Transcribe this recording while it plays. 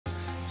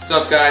What's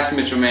up, guys?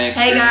 Mitchell Man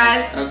Experience. Hey,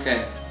 guys.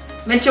 Okay.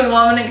 Mitchell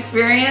Woman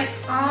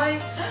Experience.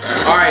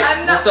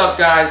 Alright, what's up,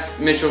 guys?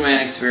 Mitchell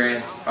Man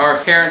Experience. Our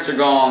parents are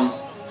gone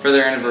for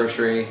their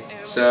anniversary,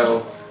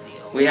 so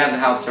we have the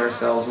house to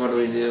ourselves. What do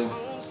we do?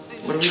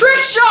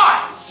 Trick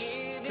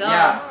shots! Duh.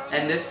 Yeah,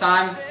 and this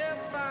time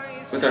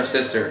with our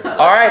sister.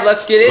 Alright,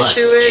 let's get into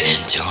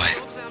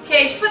it.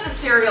 Okay, just put the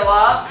cereal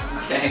up.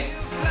 Okay.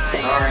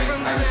 Sorry.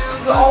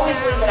 You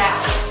always leave it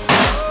out.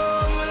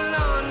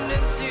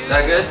 Is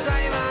that good?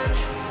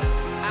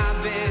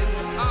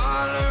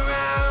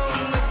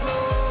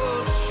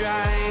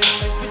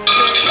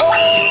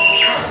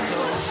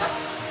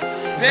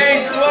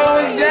 Thanks,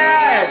 what was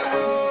that?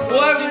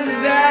 What was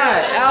that?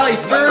 Allie,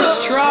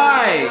 first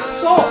try!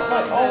 Salt,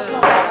 like all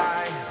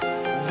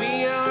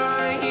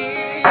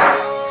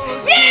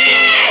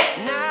Yes!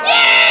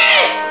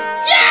 Yes!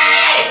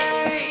 Yes!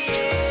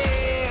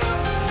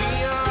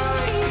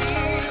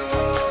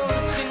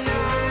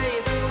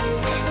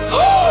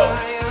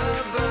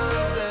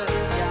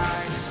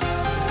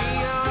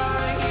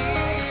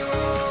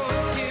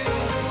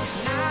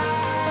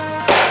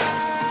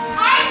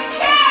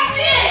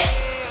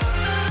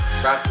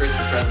 Wrap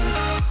Christmas presents,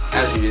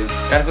 as you do.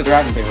 Gotta put the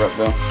wrapping paper up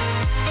though.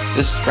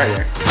 Just right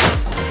there.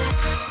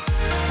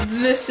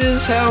 This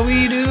is how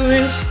we do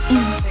it.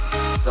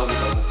 Double.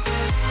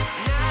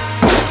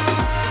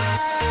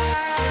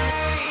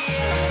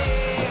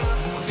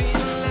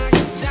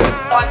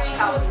 Watch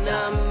how it's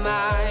done.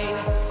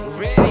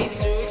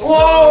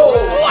 Whoa!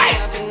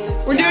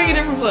 What? We're doing a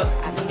different flip.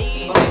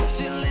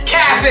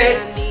 Cap it!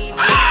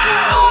 Oh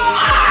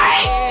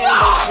my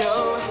gosh!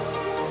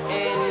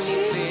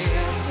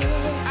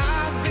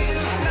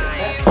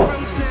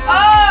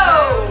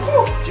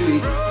 Oh! Too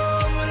easy.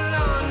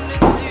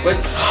 What?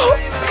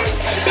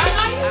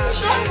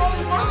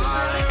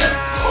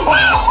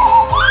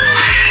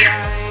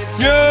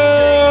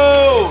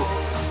 No!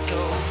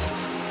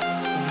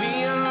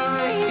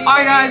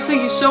 Alright guys,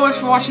 thank you so much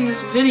for watching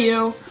this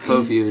video.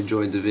 Hope you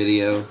enjoyed the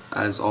video.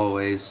 As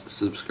always,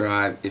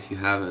 subscribe if you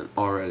haven't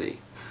already.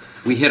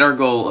 We hit our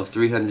goal of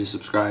 300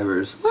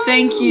 subscribers.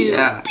 Thank you.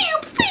 Yeah. Pew,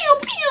 pew,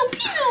 pew,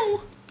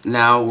 pew.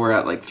 Now we're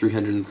at like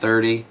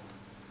 330.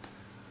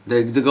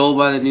 The goal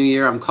by the new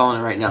year, I'm calling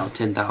it right now,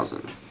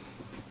 10,000.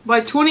 By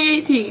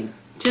 2018,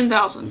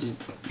 10,000.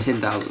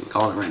 10,000,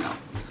 calling it right now.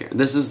 Here.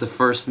 This is the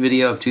first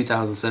video of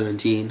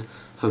 2017.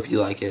 Hope you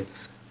like it.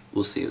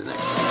 We'll see you in the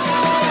next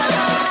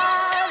one.